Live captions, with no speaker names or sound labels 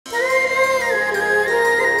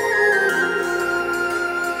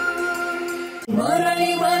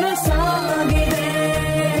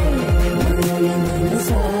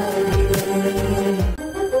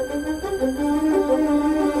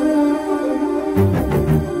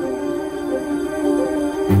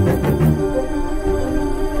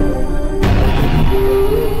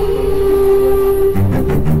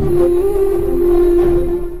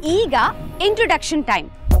ಈಗ introduction time.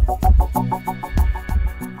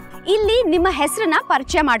 ಇಲ್ಲಿ ನಿಮ್ಮ ಹೆಸರನ್ನ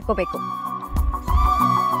ಪರಿಚಯ ಮಾಡ್ಕೋಬೇಕು.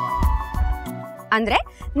 ಅಂದ್ರೆ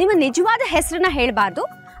ನಿಮ್ಮ ನಿಜವಾದ ಹೆಸರನ್ನ ಹೇಳಬಾರ್ದು,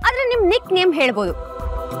 ಆದ್ರೆ ನಿಮ್ಮ ನಿಕ್ ನೇಮ್ ಹೇಳ್ಬೋದು.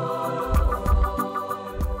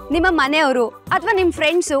 ನಿಮ್ಮ ಮನೆಯವರು ಅಥವಾ ನಿಮ್ಮ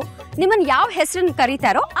ಫ್ರೆಂಡ್ಸು ನಿಮ್ಮನ್ನ ಯಾವ ಹೆಸರನ್ನ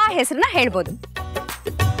ಕರೀತಾರೋ ಆ ಹೆಸರನ್ನ ಹೇಳ್ಬೋದು.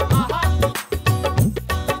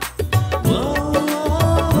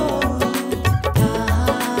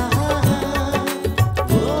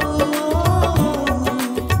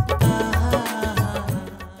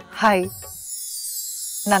 ಹಾಯ್,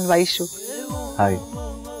 ನಾನು ವೈಶು. ಹಾಯ್,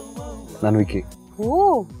 ನಾನು ವಿಕ್ಕಿ. ಓ,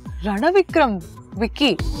 ರಣವಿಕ್ರಮ್. ವಿಕ್ಕಿ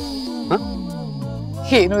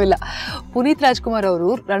ಏನೂ ಇಲ್ಲ, ಪುನೀತ್ ರಾಜ್ಕುಮಾರ್ ಅವರು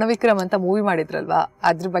ರಣವಿಕ್ರಮ್ ಅಂತ ಮೂವಿ ಮಾಡಿದ್ರಲ್ವಾ,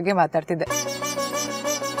 ಅದ್ರ ಬಗ್ಗೆ ಮಾತಾಡ್ತಿದ್ದೆ.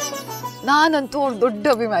 ನಾನಂತೂ ಒಂದು ದೊಡ್ಡ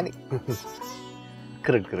ಅಭಿಮಾನಿ.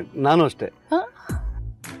 ಕರೆಕ್ಟ್ ಕರೆಕ್ಟ್, ನಾನು ಅಷ್ಟೇ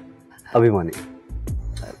ಅಭಿಮಾನಿ.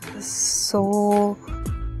 ಸೊ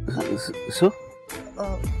ಸೊ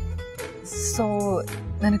ಸೊ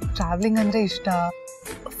ನನಗೆ ಟ್ರಾವೆಲಿಂಗ್ ಅಂದರೆ ಇಷ್ಟ,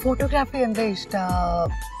 ಫೋಟೋಗ್ರಾಫಿ ಅಂದರೆ ಇಷ್ಟ,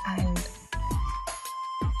 and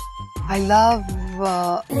I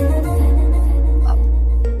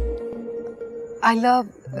love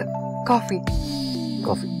coffee.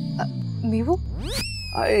 Coffee. ನೀವು?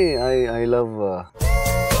 I love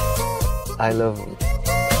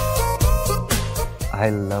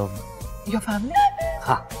your family?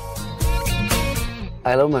 ಹಾ,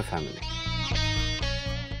 ಐ ಲವ್ ಮೈ ಫ್ಯಾಮಿಲಿ.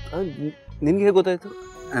 ನಿಮ್ಗೆ ಹೇಗೆ ಗೊತ್ತಾಯ್ತು?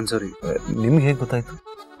 ಐ ಆಮ್ ಸಾರಿ, ನಿಮ್ಗೆ ಹೇಗೆ ಗೊತ್ತಾಯ್ತು?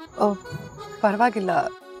 ಪರವಾಗಿಲ್ಲ,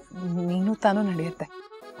 ನೀನು ತಾನು ನಡೆಯುತ್ತೆ.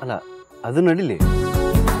 ಅಲ್ಲ, ಅದು ನಡೀಲಿ,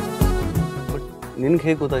 ಬಟ್ ನಿನ್ಗೆ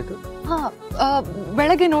ಹೇಗೆ ಗೊತ್ತಾಯ್ತು?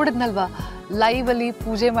 ಬೆಳಗ್ಗೆ ನೋಡಿದ್ನಲ್ವಾ, ಲೈವಲ್ಲಿ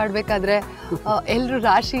ಪೂಜೆ ಮಾಡಬೇಕಾದ್ರೆ ಎಲ್ಲರೂ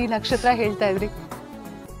ರಾಶಿ ನಕ್ಷತ್ರ ಹೇಳ್ತಾ ಇದ್ರಿ.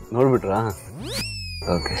 ನೋಡ್ಬಿಟ್ರಾ?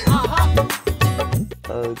 ಓಕೆ.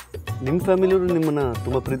 ನಿಮ್ಮ ಫ್ಯಾಮಿಲಿಯವರು ನಿಮ್ಮನ್ನ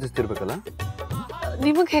ತುಂಬ ಪ್ರೀತಿಸ್ತಿರ್ಬೇಕಲ್ಲ?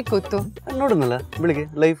 ನಿಮಗೆ ಹೇಗೆ ಗೊತ್ತು? ನೋಡೋಣಲ್ಲ ಬೆಳಿಗ್ಗೆ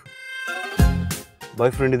ಲೈವ್.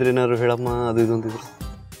 ಬಾಯ್ ಫ್ರೆಂಡ್ ಇದ್ರೆ ಏನಾದ್ರು ಹೇಳಮ್ಮ ಅದು ಇದು ಅಂತಿದ್ರು.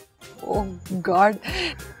 ಓ ಗಾಡ್,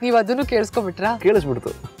 ನೀವು ಅದನ್ನು ಕೇಳಿಸ್ಕೊಬಿಟ್ರಾ?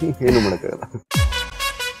 ಕೇಳಿಸ್ಬಿಡ್ತು, ಏನು ಮಾಡೋಕ್ಕಾಗಲ್ಲ.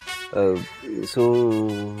 ಸೊ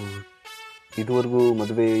ಇದುವರೆಗೂ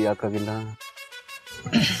ಮದುವೆ ಯಾಕಾಗಿಲ್ಲ?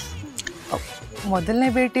 ಮೊದಲನೇ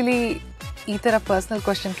ಭೇಟಿಲಿ ಈ ಥರ ಪರ್ಸ್ನಲ್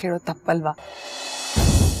ಕ್ವಶನ್ ಕೇಳೋದು ತಪ್ಪಲ್ವಾ?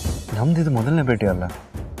 ನಮ್ದಿದು ಮೊದಲನೇ ಭೇಟಿ ಅಲ್ಲ,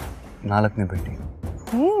 4ನೇ ಭೇಟಿ.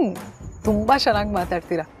 ತುಂಬ ಚೆನ್ನಾಗಿ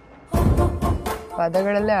ಮಾತಾಡ್ತೀರಾ,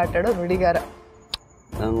 ಪದಗಳಲ್ಲೇ ಆಟಾಡೋ ನುಡಿಗಾರ.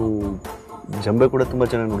 ನಾನು ಜಂಬೆ ಕೂಡ ತುಂಬ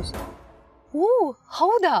ಚೆನ್ನಾಗಿ ನುಡಿಸ್ತೀನಿ. ಓ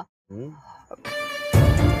ಹೌದಾ?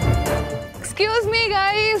 Excuse me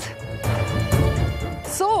guys.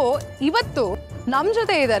 ಸೊ ಇವತ್ತು ನಮ್ಮ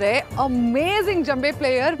ಜೊತೆ ಇದ್ದಾರೆ ಅಮೇಜಿಂಗ್ ಜಂಬೆ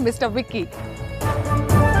ಪ್ಲೇಯರ್ ಮಿಸ್ಟರ್ ವಿಕ್ಕಿ.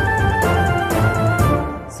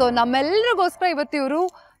 ಸೊ ನಮ್ಮೆಲ್ಲರಿಗೋಸ್ಕರ ಇವತ್ತು ಇವರು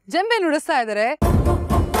ಜಂಬೆ ನುಡಿಸ್ತಾ ಇದ್ದಾರೆ.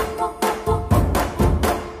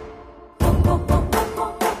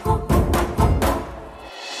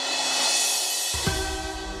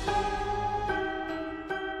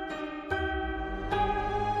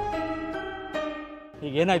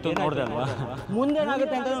 ಈಗ ಏನಾಯ್ತು ನೋಡ್ದೆ ಅಲ್ವಾ,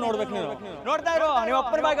 ಮುಂದೇನಾಗುತ್ತೆ ಅಂತ ನೋಡ್ಬೇಕು. ನೀವು ನೋಡ್ತಾ ಇರೋ, ನೀವು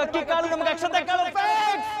ಅಪ್ಪನ ಬಾಯಿಗೆ ಅಕ್ಕಿ ಕಾಳು, ನಮಗೆ ಅಕ್ಷತೆ ಕಾಳು.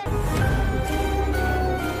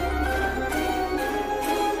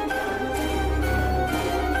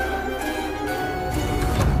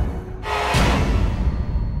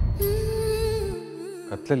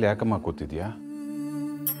 ಕತ್ಲಲ್ಲಿ ಯಾಕಮ್ಮ ಕೂತಿದ್ಯಾ?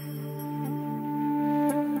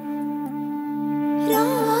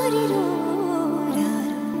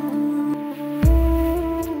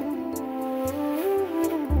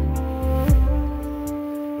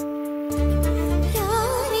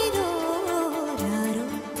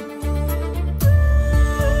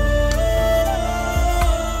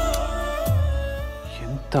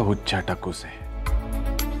 ಎಂತ ಹುಚ್ಚಾಟ ಕೂಸೆ.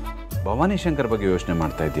 ಭವಾನಿ ಶಂಕರ್ ಬಗ್ಗೆ ಯೋಚನೆ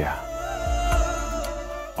ಮಾಡ್ತಾ ಇದ್ಯಾ?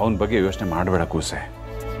 ಅವನ ಬಗ್ಗೆ ಯೋಚನೆ ಮಾಡಬೇಡ ಕೂಸೆ.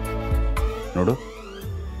 ನೋಡು,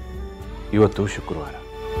 ಇವತ್ತು ಶುಕ್ರವಾರ,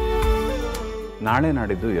 ನಾಳೆ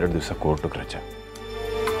ನಾಡಿದ್ದು 2 ದಿವಸ ಕೋರ್ಟ್ಗೆ ರಜೆ.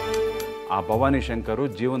 ಆ ಭವಾನಿ ಶಂಕರು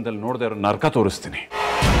ಜೀವನದಲ್ಲಿ ನೋಡದೆ ಇರೋ ನರಕ ತೋರಿಸ್ತೀನಿ.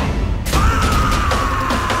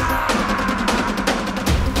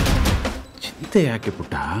 ಚಿಂತೆ ಯಾಕೆ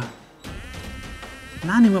ಪುಟ್ಟ?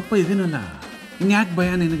 ನಾನು ನಿಮ್ಮಪ್ಪ ಇದೀನಲ್ಲ, ಇನ್ಯಾಕೆ ಭಯ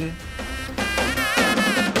ನಿನಗೆ?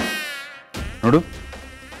 ನೋಡು,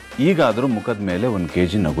 ಈಗಾದರೂ ಮುಖದ ಮೇಲೆ 1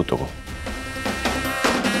 kg ನಗು ತಗೋ.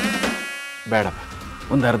 ಬೇಡಪ್ಪ,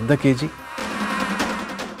 ಒಂದು ಅರ್ಧ kg,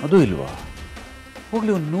 ಅದು ಇಲ್ವಾ?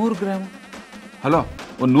 ಹೋಗ್ಲಿ 1 100 ಗ್ರಾಮ್. ಹಲೋ,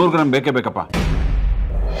 1 100 ಗ್ರಾಮ್ ಬೇಕೇ ಬೇಕಪ್ಪ.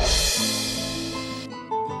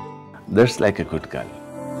 That's like A good girl.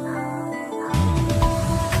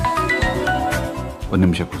 ಒಂದು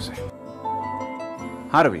ನಿಮಿಷ ಕೂಸೆ.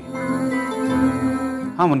 ಹಾಂ ರವಿ,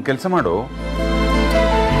 ಹಾಂ ಒಂದು ಕೆಲಸ ಮಾಡು.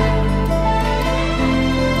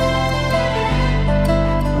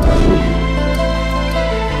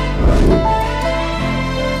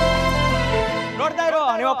 ನೋಡ್ತಾ ಇರೋ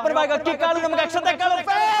ನೀವು ಅಪ್ಪನ ಬಾಯಿಗೆ ಅಕ್ಕಿ ಕಾಳು ನಮ್ಗೆ ಅಕ್ಷತೆ ಕಾಳು.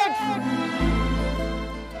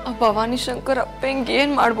 ಭವಾನಿ ಶಂಕರ್ ಅಪ್ಪ ಹಿಂಗೆ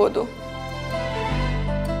ಏನ್ ಮಾಡ್ಬೋದು?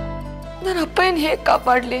 ನನ್ನ ಅಪ್ಪ ಏನ್ ಹೇಗ್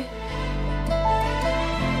ಕಾಪಾಡ್ಲಿ?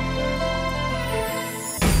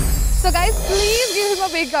 So guys, please give him a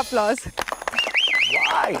big applause.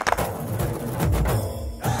 Why?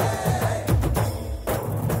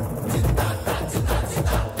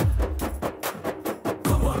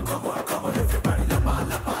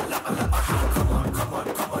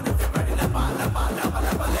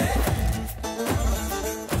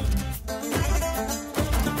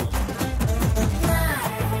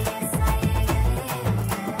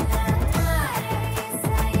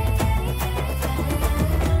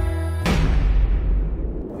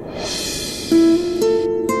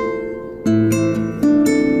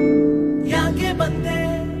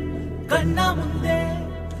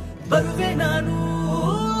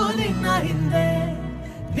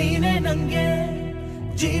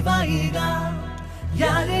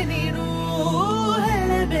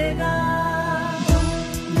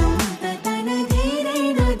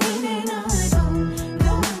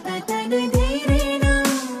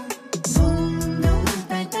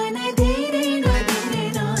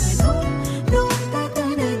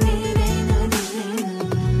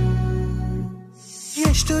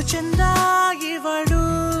 ಎಷ್ಟು ಚಂದ ಇವಳು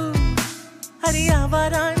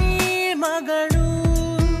ಹರಿಯವರಾಣಿ ಮಗಳು,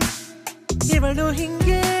 ಇವಳು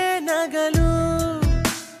ಹಿಂಗೆ ನಗಲು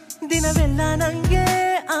ದಿನವೆಲ್ಲ ನಂಗೆ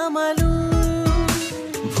ಅಮಲು.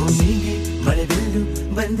 ಭೂಮಿಗೆ ಮಳೆ ಬೀಳು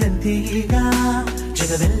ಬಂದಂತೆ ಈಗ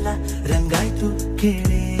ಜಗವೆಲ್ಲ ರಂಗಾಯ್ತು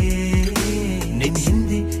ಕೇಳೇ, ನಿನ್ನ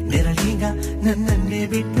ಹಿಂದೆ ನೆರಳೀಗ ನನ್ನನ್ನೇ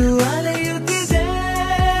ಬಿಟ್ಟು ಅಲೆಯುತ್ತಿದೆ.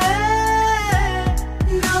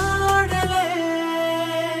 ನೋಡಲೇ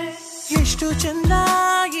ಎಷ್ಟು ಚಂದ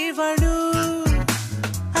ಇವಳು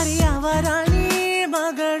ಹರಿಯವರಾಣಿ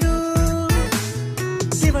ಮಗಳು,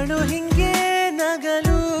 ಇವಳು ಹಿಂಗೆ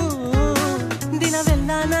ನಗಲು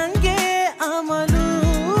ದಿನವೆಲ್ಲ ನಂಗೆ ಅಮಲು.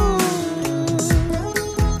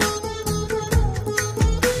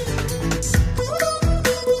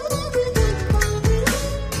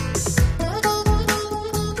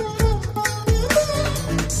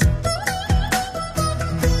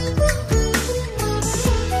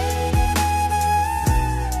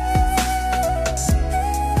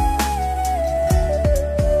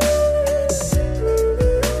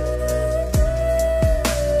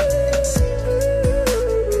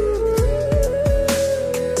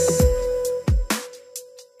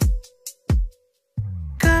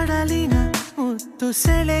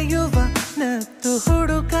 ಸೆಳೆಯುವ ನತ್ತು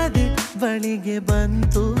ಹುಡುಕದೆ ಬಳಿಗೆ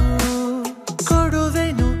ಬಂತು,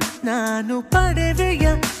 ಕೊಡುವೆನು ನಾನು ಪಡೆವೆಯ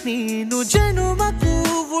ನೀನು ಜನುಮಕ್ಕೂ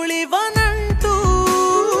ಉಳಿವ ನಂಟು.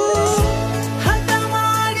 ಹಠ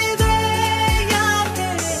ಮಾಡಿದೆ ಯಾಕೆ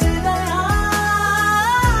ಹೃದಯ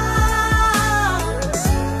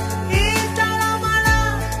ಈ ತಳಮಳ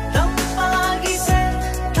ತಂಪಾಗಿಸೆ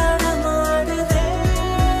ತಡ ಮಾಡಿದೆ.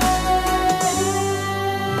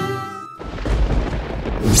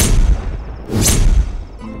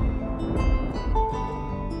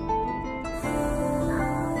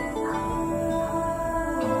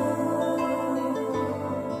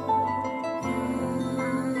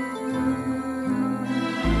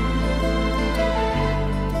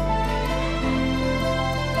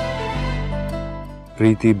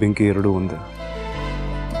 ಪ್ರೀತಿ ಬೆಂಕಿ ಎರಡೂ ಒಂದೇ.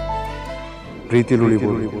 ಪ್ರೀತಿಲಿ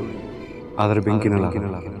ಉಳಿಬೋದು, ಆದರೆ ಬೆಂಕಿನಲ್ಲ.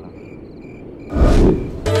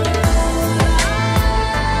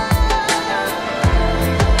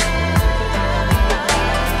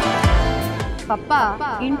 ಪಪ್ಪ,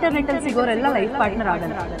 ಇಂಟರ್ನೆಟ್ ಅಲ್ಲಿ ಸಿಗೋರೆಲ್ಲ ಲೈಫ್ ಪಾರ್ಟ್ನರ್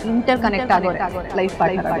ಆಗಲ್ಲ, ಇಂಟರ್ ಕನೆಕ್ಟ್ ಆಗೋರೆ ಲೈಫ್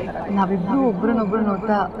ಪಾರ್ಟ್ನರ್. ನಾವಿಬ್ರು ಒಬ್ರನ್ನೊಬ್ರು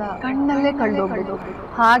ನೋಡ್ತಾ ಕಣ್ಣಲ್ಲೇ ಕಳ್ದೋಗ್ಬೋದು,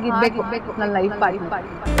 ಹಾಗಿರ್ಬೇಕು ನನ್ನ ಲೈಫ್ ಪಾರ್ಟ್ನರ್.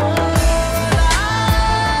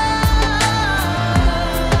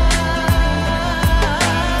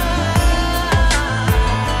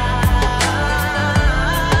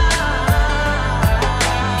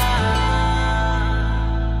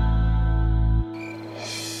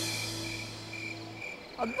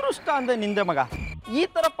 ಅದೃಷ್ಟ ಅಂದ್ರೆ ನಿಂದೆ ಮಗ. ಈ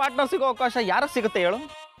ತರ ಪಾರ್ಟ್ನರ್ ಸಿಗೋ ಅವಕಾಶ ಯಾರ ಸಿಗುತ್ತೆ ಹೇಳು?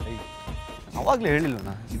 ಅವಾಗಲೇ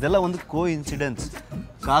ಹೇಳಿಲ್ವಣ್ಣ, ಇದೆಲ್ಲ ಒಂದು ಕೋ ಇನ್ಸಿಡೆನ್ಸ್,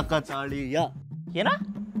 ಕಾಕತಾಳೀಯ. ಏನ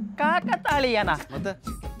ಕಾಕತಾಳೀಯನ? ಮತ್ತೆ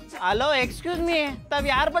ಹಲೋ, ಎಕ್ಸ್ಕ್ಯೂಸ್ ಮೀ, ತಾವ್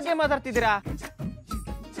ಯಾರ ಬಗ್ಗೆ ಮಾತಾಡ್ತಿದ್ದೀರಾ?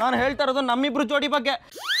 ನಾನು ಹೇಳ್ತಾ ಇರೋದು ನಮ್ಮಿಬ್ರು ಜೋಡಿ ಬಗ್ಗೆ.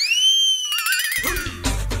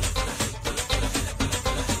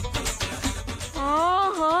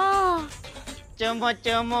 ಚುಮು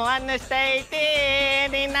ಚುಮು ಅನ್ನಿಸ್ತೈತಿ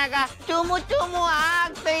ನಿನಗ ಚುಮು ಚುಮು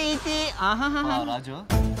ಆಗ್ತೈತಿ. Raju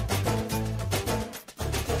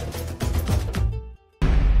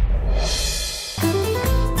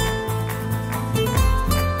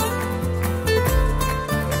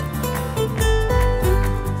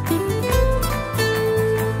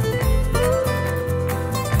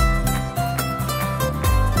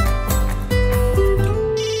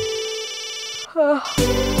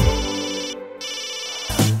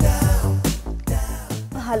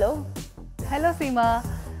hello hello Seema,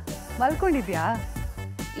 ಮಲ್ಕೊಂಡಿದ್ಯಾ?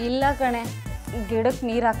 ಇಲ್ಲ ಕಣೆ, ಗಿಡಕ್ಕೆ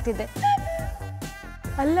ನೀರು ಹಾಕ್ತಿದ್ದೆ.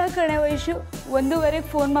 ಅಲ್ಲ ಕಣೆ ವೈಶು, 1:30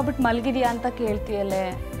 ಫೋನ್ ಮಾಡ್ಬಿಟ್ಟು ಮಲಗಿದ್ಯಾ ಅಂತ ಕೇಳ್ತೀಯಲ್ಲೇ.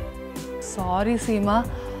 ಸಾರಿ ಸೀಮಾ,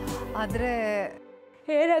 ಆದರೆ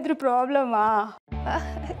ಏನಾದರೂ ಪ್ರಾಬ್ಲಮ್ಮಾ?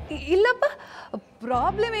 ಇಲ್ಲಪ್ಪ,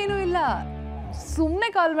 ಪ್ರಾಬ್ಲಮ್ ಏನೂ ಇಲ್ಲ. ಸುಮ್ಮನೆ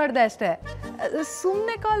ಕಾಲ್ ಮಾಡಿದೆ ಅಷ್ಟೇ.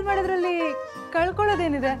 ಸುಮ್ಮನೆ ಕಾಲ್ ಮಾಡೋದ್ರಲ್ಲಿ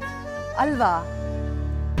ಕಳ್ಕೊಳ್ಳೋದೇನಿದೆ ಅಲ್ವಾ?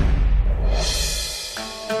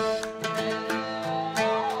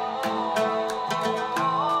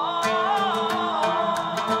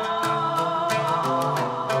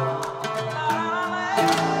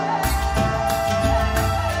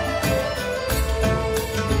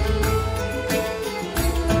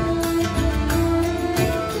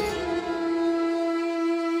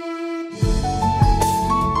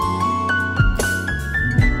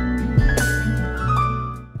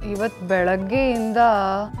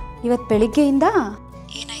 ಇವತ್ತು ಬೆಳಿಗ್ಗೆಯಿಂದ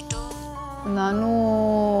ಏನಾಯ್ತು? ನಾನು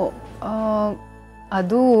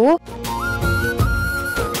ಅದು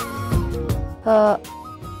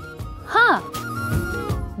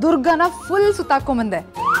ದುರ್ಗನ ಫುಲ್ ಸುತ್ತಾಕೊಂಬಂದೆ.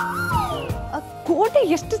 ಕೋಟೆ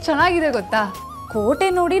ಎಷ್ಟು ಚೆನ್ನಾಗಿದೆ ಗೊತ್ತಾ? ಕೋಟೆ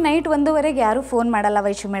ನೋಡಿ ನೈಟ್ 1:30 ಯಾರೂ ಫೋನ್ ಮಾಡಲ್ಲ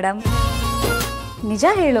ವೈಶು ಮೇಡಮ್. ನಿಜ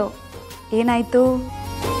ಹೇಳು, ಏನಾಯ್ತು?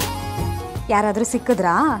 ಯಾರಾದರೂ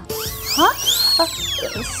ಸಿಕ್ಕಿದ್ರಾ?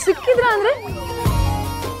 ಸಿಕ್ಕಿದ್ರ ಅಂದ್ರೆ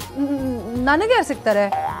ನನಗೆ ಯಾರು ಸಿಗ್ತಾರೆ?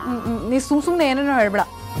 ನೀ ಸುಮ್ಮನೆ ಏನೇನೋ ಹೇಳ್ಬೇಡ.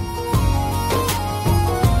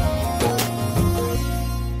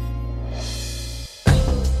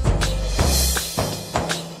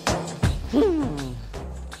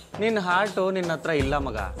 ನಿನ್ನ ಹಾರ್ಟು ನಿನ್ನ ಹತ್ರ ಇಲ್ಲ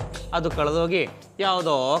ಮಗ, ಅದು ಕಳೆದೋಗಿ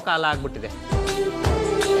ಯಾವುದೋ ಕಾಲ ಆಗ್ಬಿಟ್ಟಿದೆ.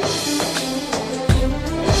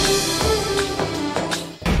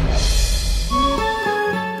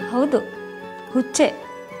 ಹೌದು, ಹುಚ್ಚೆ.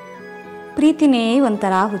 ಪ್ರೀತಿನೇ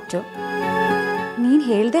ಒಂಥರ ಹುಚ್ಚು. ನೀನು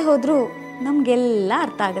ಹೇಳ್ದೆ ಹೋದ್ರೂ ನಮಗೆಲ್ಲ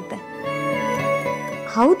ಅರ್ಥ ಆಗುತ್ತೆ.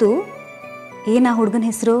 ಹೌದು, ಏನಾ ಹುಡುಗನ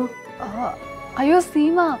ಹೆಸರು? ಅಯ್ಯೋ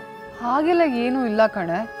ಸೀಮಾ, ಹಾಗೆಲ್ಲ ಏನೂ ಇಲ್ಲ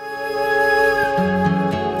ಕಣೆ.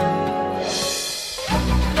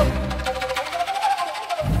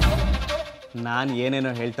 ನಾನು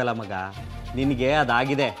ಏನೇನೋ ಹೇಳ್ತಲ್ಲ ಮಗ, ನಿನಗೆ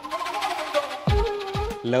ಅದಾಗಿದೆ.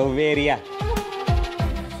 Love area.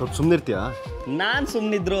 ಸ್ವಲ್ಪ ಸುಮ್ಮನಿರ್ತೀಯಾ? ನಾನು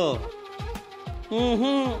ಸುಮ್ಮನಿದ್ರು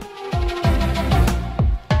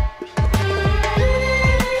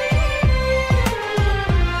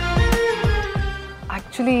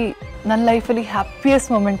ಆ್ಯಕ್ಚುಲಿ ನನ್ನ ಲೈಫಲ್ಲಿ ಹ್ಯಾಪಿಯೆಸ್ಟ್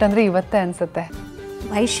ಮೂಮೆಂಟ್ ಅಂದರೆ ಇವತ್ತೇ ಅನಿಸುತ್ತೆ.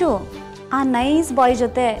 ವೈಶು, ಆ ನೈಸ್ ಬಾಯ್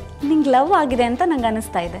ಜೊತೆ ನಿಂಗೆ ಲವ್ ಆಗಿದೆ ಅಂತ ನಂಗೆ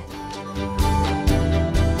ಅನಿಸ್ತಾ ಇದೆ.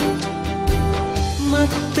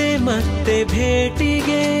 ಮತ್ತೆ ಮತ್ತೆ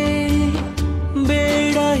ಭೇಟಿಗೆ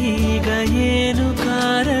ಬೇಡ ಈಗ ಏನು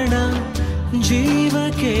ಕಾರಣ,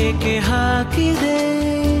 ಜೀವಕ್ಕೆ ಹಾಕಿದೆ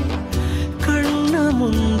ಕಣ್ಣ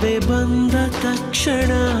ಮುಂದೆ ಬಂದ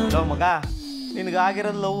ತಕ್ಷಣ. ಮಗ,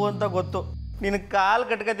 ನಿನಗಾಗಿರೋದು ಲವ್ ಅಂತ ಗೊತ್ತು. ನಿನ್ ಕಾಲ್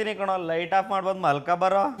ಕಟ್ಕತೀನಿ ಕಣೋ, ಲೈಟ್ ಆಫ್ ಮಾಡ್ಬಂದು ಮಲ್ಕ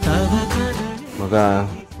ಬರೋ. ಮಗ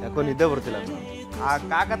ಯಾಕೋ ನಿದ್ದೆ ಬರ್ತಿಲ್ಲ. ಆ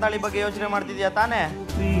ಕಾಕತಾಳಿ ಬಗ್ಗೆ ಯೋಚನೆ ಮಾಡ್ತಿದ್ಯಾ ತಾನೇ?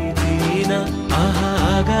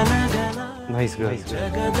 ನೈಸ್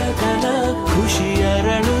ಜಗದ ಖುಷಿ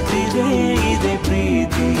ಅರಳುತ್ತಿದೆ ಇದೆ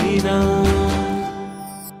ಪ್ರೀತಿನ.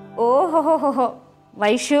 ಓಹೋ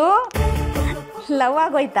ವೈಶು, ಲವ್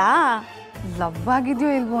ಆಗೋಯ್ತಾ? ಲವ್ ಆಗಿದೆಯೋ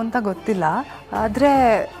ಇಲ್ವೋ ಅಂತ ಗೊತ್ತಿಲ್ಲ, ಆದರೆ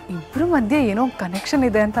ಇಬ್ಬರ ಮಧ್ಯೆ ಏನೋ ಕನೆಕ್ಷನ್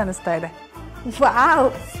ಇದೆ ಅಂತ ಅನಿಸ್ತಾ ಇದೆ. ವಾವ್,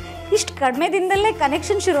 ಇಷ್ಟು ಕಡಿಮೆ ದಿನದಲ್ಲೇ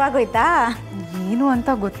ಕನೆಕ್ಷನ್ ಶುರುವಾಗೋಯ್ತಾ? ಏನು ಅಂತ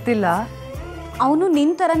ಗೊತ್ತಿಲ್ಲ. ಅವನು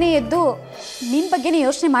ನಿನ್ನ ಥರನೇ ಎದ್ದು ನಿನ್ನ ಬಗ್ಗೆನೇ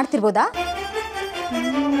ಯೋಚನೆ ಮಾಡ್ತಿರ್ಬೋದಾ?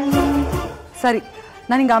 ಸರಿ,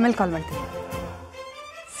 ನನಗೆ ಆಮೇಲೆ ಕಾಲ್ ಮಾಡ್ತೀನಿ.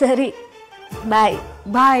 ಸರಿ, ಬಾಯ್.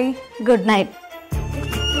 ಬಾಯ್, ಗುಡ್ ನೈಟ್.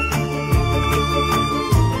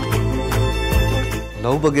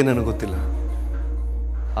 ಲವ್ ಬಗ್ಗೆ ನನಗೆ ಗೊತ್ತಿಲ್ಲ,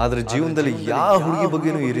 ಆದರೆ ಜೀವನದಲ್ಲಿ ಯಾವ ಹುಡುಗಿ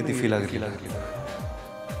ಬಗ್ಗೆನೂ ಈ ರೀತಿ ಫೀಲ್ ಆಗಿರಲಿಲ್ಲ.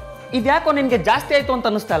 ಇದ್ಯಾಕೋ ನಿನ್ಗೆ ಜಾಸ್ತಿ ಆಯ್ತು ಅಂತ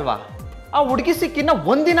ಅನ್ನಿಸ್ತಾ ಅಲ್ವಾ? ಆ ಹುಡುಗಿ ಸಿಕ್ಕಿನ್ನ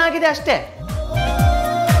ಒಂದಿನ ಆಗಿದೆ ಅಷ್ಟೇ.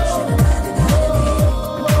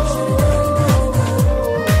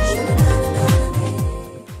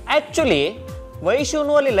 ಆಕ್ಚುಲಿ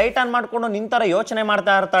ವೈಶುನು ಅಲ್ಲಿ ಲೈಟ್ ಆನ್ ಮಾಡ್ಕೊಂಡು ನಿಂತರ ಯೋಚನೆ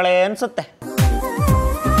ಮಾಡ್ತಾ ಇರ್ತಾಳೆ ಅನ್ಸುತ್ತೆ.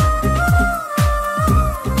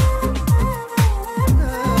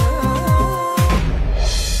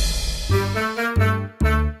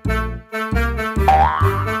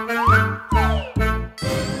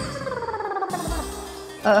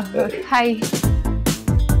 ಹಾಯ್.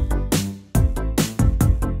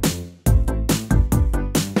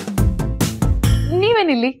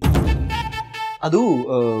 ನೀವೇನಿಲ್ಲಿ? ಅದು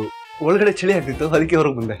ಒಳಗಡೆ ಚಳಿ ಆಗ್ತಿತ್ತು, ಅದಕ್ಕೆ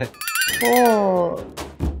ಹೊರಗೆ ಬಂದೆ. ಓ,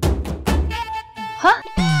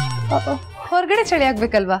 ಹೊರಗಡೆ ಚಳಿ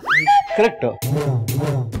ಆಗ್ಬೇಕಲ್ವಾ? ಕರೆಕ್ಟ್.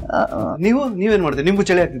 ನೀವೇನ್ ಮಾಡ್ತೀರಿ? ನಿಮ್ಗೂ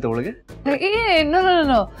ಚಳಿ ಆಗ್ತಿತ್ತು ಒಳಗೆ?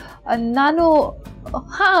 ನಾನು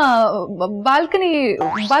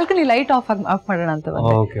ಬಾಲ್ಕನಿ ಲೈಟ್ ಆಫ್ ಮಾಡೋಣ ಅಂತ.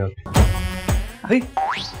 Okay okay.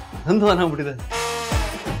 ನಂದು ಆನ್ ಆಗ್ಬಿಟ್ಟಿದೆ,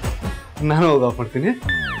 ನಾನು ಹೋಗಿ ಆಫ್ ಮಾಡ್ತೀನಿ.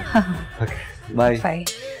 Okay bye.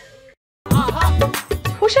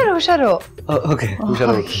 ಹುಷಾರು ಹುಷಾರು. ಓಕೆ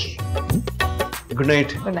ಹುಷಾರು. Good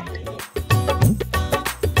night. Good night.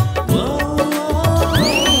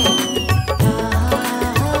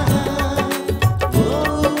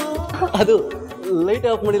 ಅದು ಲೈಟ್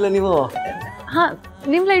ಆಫ್ ಮಾಡಿಲ್ಲ ನೀವು? ಹಾ,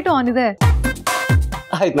 ನಿಮ್ ಲೈಟು ಆನ್ ಇದೆ.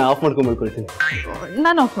 ಆಯ್ತು, ನಾ ಆಫ್ ಮಾಡ್ಕೊಂಡ್ ಮಲ್ಕೊಳ್ತೀನಿ.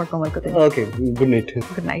 ನಾನು ಆಫ್ ಮಾಡ್ಕೊಂಡ್ ಮಲ್ಕೋತೀನಿ. Okay, good night.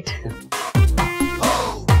 Good night.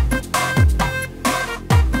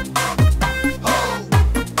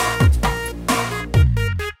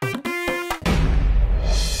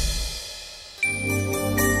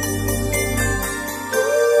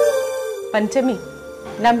 Panchami,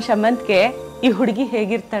 ನಮ್ಮ ಶಮಂತ್ಗೆ ಈ ಹುಡುಗಿ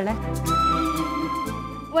ಹೇಗಿರ್ತಾಳೆ?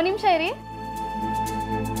 ಒಂದು ನಿಮಿಷ ಇರಿ.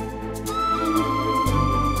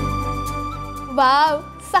 Wow,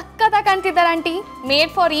 ಸಕ್ಕತ್ತಾಗಿ ಕಾಣ್ತಿದ್ದಾರೆ aunty.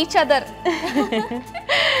 Made for each other.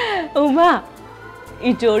 Uma,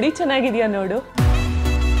 ಈ ಜೋಡಿ ಚೆನ್ನಾಗಿದ್ಯಾ ನೋಡು.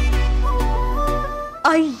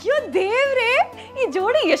 ಅಯ್ಯೋ ದೇವ್ರೆ, ಈ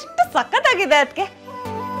ಜೋಡಿ ಎಷ್ಟು ಸಖತ್ತಾಗಿದೆ. ಅದಕ್ಕೆ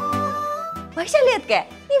ವೈಶಾಲಿ, ಅದಕ್ಕೆ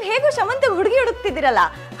ನೀವು ಹೇಗೂ ಶಮಂತ ಹುಡುಗಿ ಹುಡುಕ್ತಿದ್ದೀರಲ್ಲ,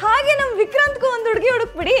 ಹಾಗೆ ನಮ್ ವಿಕ್ರಾಂತ್ಗೂ ಒಂದು ಹುಡುಗಿ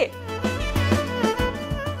ಹುಡುಕ್ಬಿಡಿ.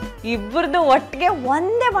 ಇಬ್ಬರದು ಒಟ್ಟಿಗೆ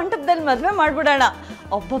ಒಂದೇ ಮಂಟಪದಲ್ಲಿ ಮದ್ವೆ ಮಾಡ್ಬಿಡೋಣ.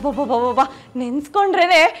 ಒಬ್ಬೊಬ್ಬೊಬ್ಬೊಬ್ಬ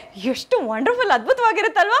ನೆನ್ಸ್ಕೊಂಡ್ರೇನೆ ಎಷ್ಟು ವಂಡರ್ಫುಲ್,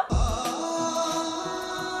 ಅದ್ಭುತವಾಗಿರುತ್ತಲ್ವಾ?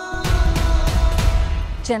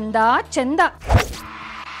 ಚಂದ ಚಂದ.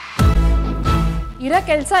 ಇರೋ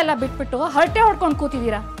ಕೆಲಸ ಎಲ್ಲ ಬಿಟ್ಬಿಟ್ಟು ಹರಟೆ ಹೊಡ್ಕೊಂಡು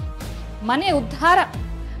ಕೂತಿದ್ದೀರಾ. ಮನೆ ಉದ್ಧಾರ.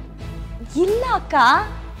 ಇಲ್ಲ ಅಕ್ಕ,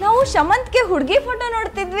 ನಾವು ಶಮಂತ್ಗೆ ಹುಡುಗಿ ಫೋಟೋ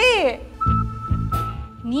ನೋಡ್ತಿದ್ವಿ.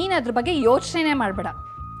 ನೀನ್ ಅದ್ರ ಬಗ್ಗೆ ಯೋಚನೆ ಮಾಡಬೇಡ.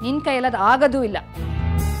 ನಿನ್ ಕೈಯಲ್ಲದು ಆಗೋದೂ ಇಲ್ಲ.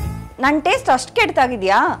 ನನ್ನ ಟೇಸ್ಟ್ ಅಷ್ಟು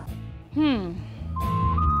ಕೆಟ್ಟಾಗಿದ್ಯಾ?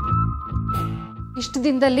 ಇಷ್ಟು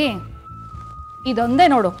ದಿನದಲ್ಲಿ ಇದೊಂದೇ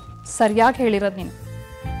ನೋಡು ಸರಿಯಾಗಿ ಹೇಳಿರೋದು ನೀನು.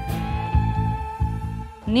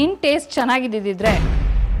 ನಿನ್ ಟೇಸ್ಟ್ ಚೆನ್ನಾಗಿದ್ದಿದ್ರೆ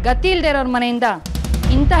ಗತಿ ಇಲ್ದೇ ಇರೋರ ಮನೆಯಿಂದ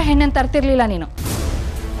ಇಂಥ ಹೆಣ್ಣನ್ನು ತರ್ತಿರ್ಲಿಲ್ಲ ನೀನು.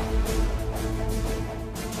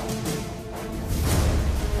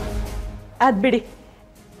 ಅದ್ ಬಿಡಿ.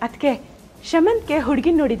 ಅದಕ್ಕೆ ಶಮಂತ್ಗೆ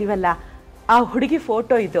ಹುಡುಗಿ ನೋಡಿದೀವಲ್ಲ, ಆ ಹುಡುಗಿ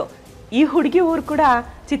ಫೋಟೋ ಇದು. ಈ ಹುಡುಗಿ ಊರು ಕೂಡ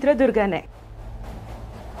ಚಿತ್ರದುರ್ಗನೇ.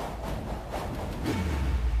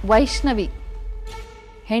 ವೈಷ್ಣವಿ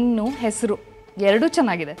ಹೆಣ್ಣು ಹೆಸರು ಎರಡೂ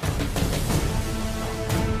ಚೆನ್ನಾಗಿದೆ.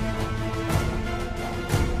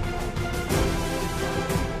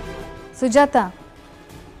 ಸುಜಾತ,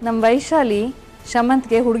 ನಮ್ಮ ವೈಶಾಲಿ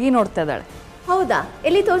ಶಮಂತ್ಗೆ ಹುಡುಗಿ ನೋಡ್ತಾ ಇದ್ದಾಳೆ. ಹೌದಾ?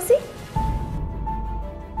 ಎಲ್ಲಿ ತೋರಿಸಿ.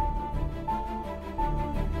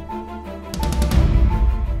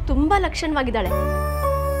 ತುಂಬಾ ಲಕ್ಷಣವಾಗಿದ್ದಾಳೆ.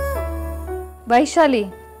 ವೈಶಾಲಿ,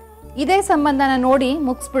 ಇದೇ ಸಂಬಂಧನ ನೋಡಿ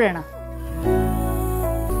ಮುಗಿಸ್ಬಿಡೋಣ.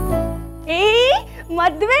 ಏ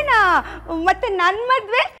ಮದ್ವೆನಾ? ಮತ್ತೆ ನನ್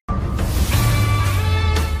ಮದ್ವೆ?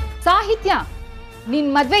 ಸಾಹಿತ್ಯ, ನಿನ್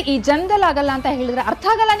ಮದ್ವೆ ಈ ಜನ್ದಲ್ಲಿ ಆಗಲ್ಲ ಅಂತ ಹೇಳಿದ್ರೆ ಅರ್ಥ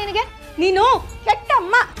ಆಗಲ್ಲ ನಿನಗೆ? ನೀನು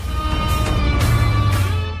ಕೆಟ್ಟಮ್ಮ.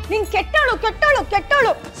 ನೀನ್ ಕೆಟ್ಟೋಳು ಕೆಟ್ಟೋಳು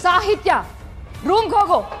ಕೆಟ್ಟೋಳು. ಸಾಹಿತ್ಯ, ರೂಮ್ಗೆ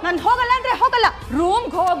ಹೋಗು. ನಾನು ಹೋಗಲ್ಲ ಅಂದ್ರೆ ಹೋಗಲ್ಲ.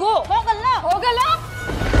 ರೂಮ್ಗೆ ಹೋಗು. ಹೋಗಲ್ಲ ಹೋಗಲ್ಲ.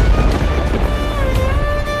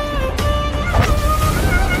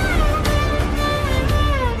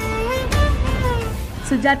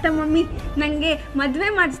 ಸುಜಾತ ಮಮ್ಮಿ, ನಂಗೆ ಮದ್ವೆ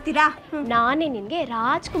ಮಾಡಿಸ್ತೀರಾ? ನಾನೇ ನಿನ್ಗೆ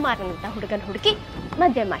ರಾಜ್ಕುಮಾರ್ ಅಂತ ಹುಡುಗನ ಹುಡುಕಿ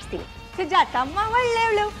ಮದ್ವೆ ಮಾಡಿಸ್ತೀನಿ. ಸುಜಾತಮ್ಮ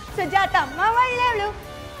ಒಳ್ಳೆಯವಳು, ಸುಜಾತಮ್ಮ ಒಳ್ಳೆಯವಳು.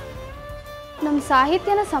 ನಮ್ಮ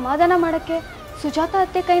ಸಾಹಿತ್ಯನ ಸಮಾಧಾನ ಮಾಡಕ್ಕೆ ಸುಜಾತ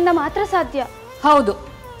ಅತ್ತೆ ಕೈಯಿಂದ ಮಾತ್ರ ಸಾಧ್ಯ. ಹೌದು,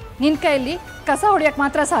 ನಿನ್ ಕೈಯಲ್ಲಿ ಕಸ ಹೊಡಿಯಕ್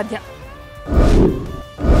ಮಾತ್ರ ಸಾಧ್ಯ.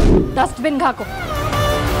 ಡಸ್ಟ್ಬಿನ್ಗೆ ಹಾಕು.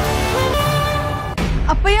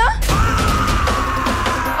 ಅಪ್ಪಯ್ಯ,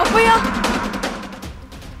 ಅಪ್ಪಯ್ಯ.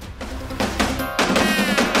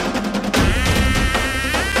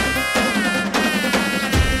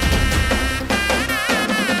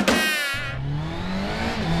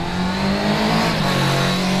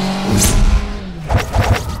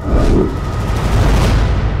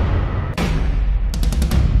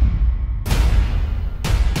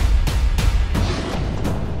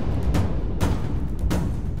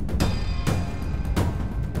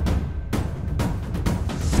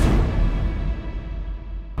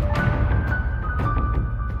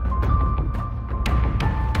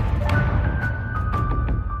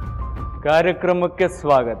 ಕಾರ್ಯಕ್ರಮಕ್ಕೆ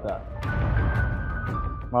ಸ್ವಾಗತ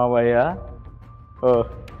ಮಾವಯ್ಯ.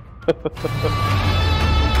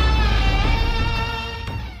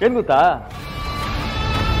 ಏನ್ ಗೊತ್ತಾ,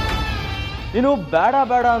 ನೀನು ಬೇಡ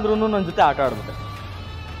ಬೇಡ ಅಂದ್ರೂ ನನ್ನ ಜೊತೆ ಆಟ ಆಡ್ಬಿಟ್ಟೆ.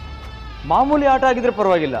 ಮಾಮೂಲಿ ಆಟ ಆಗಿದ್ರೆ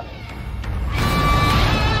ಪರವಾಗಿಲ್ಲ,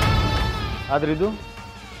 ಆದ್ರೆ ಇದು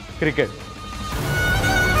ಕ್ರಿಕೆಟ್.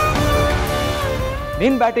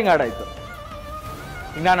 ನೀನ್ ಬ್ಯಾಟಿಂಗ್ ಆಡಾಯ್ತು,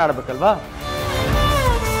 ಈಗ ನಾನು ಆಡ್ಬೇಕಲ್ವಾ?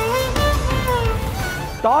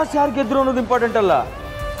 ಟಾಸ್ ಯಾರು ಗೆದ್ರು ಅನ್ನೋದು ಇಂಪಾರ್ಟೆಂಟ್ ಅಲ್ಲ,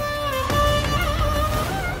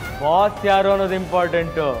 ಬಾಸ್ ಯಾರು ಅನ್ನೋದು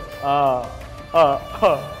ಇಂಪಾರ್ಟೆಂಟು.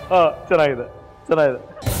 ಚೆನ್ನಾಗಿದೆ ಚೆನ್ನಾಗಿದೆ.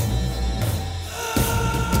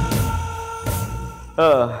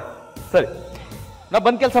 ಸರಿ, ನಾ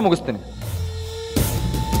ಬಂದ್ ಕೆಲಸ ಮುಗಿಸ್ತೀನಿ.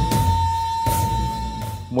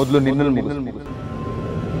 ಮೊದಲು ನಿನ್ನಲ್ಲಿ ಮುಗಿಸ್ತೀನಿ,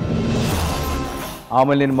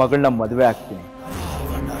 ಆಮೇಲೆ ನಿನ್ನ ಮಗಳನ್ನ ಮದುವೆ ಆಗ್ತೀನಿ.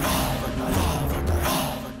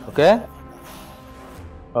 Okay?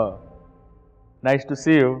 Nice to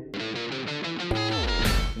C you,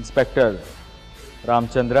 inspector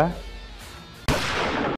Ramachandra.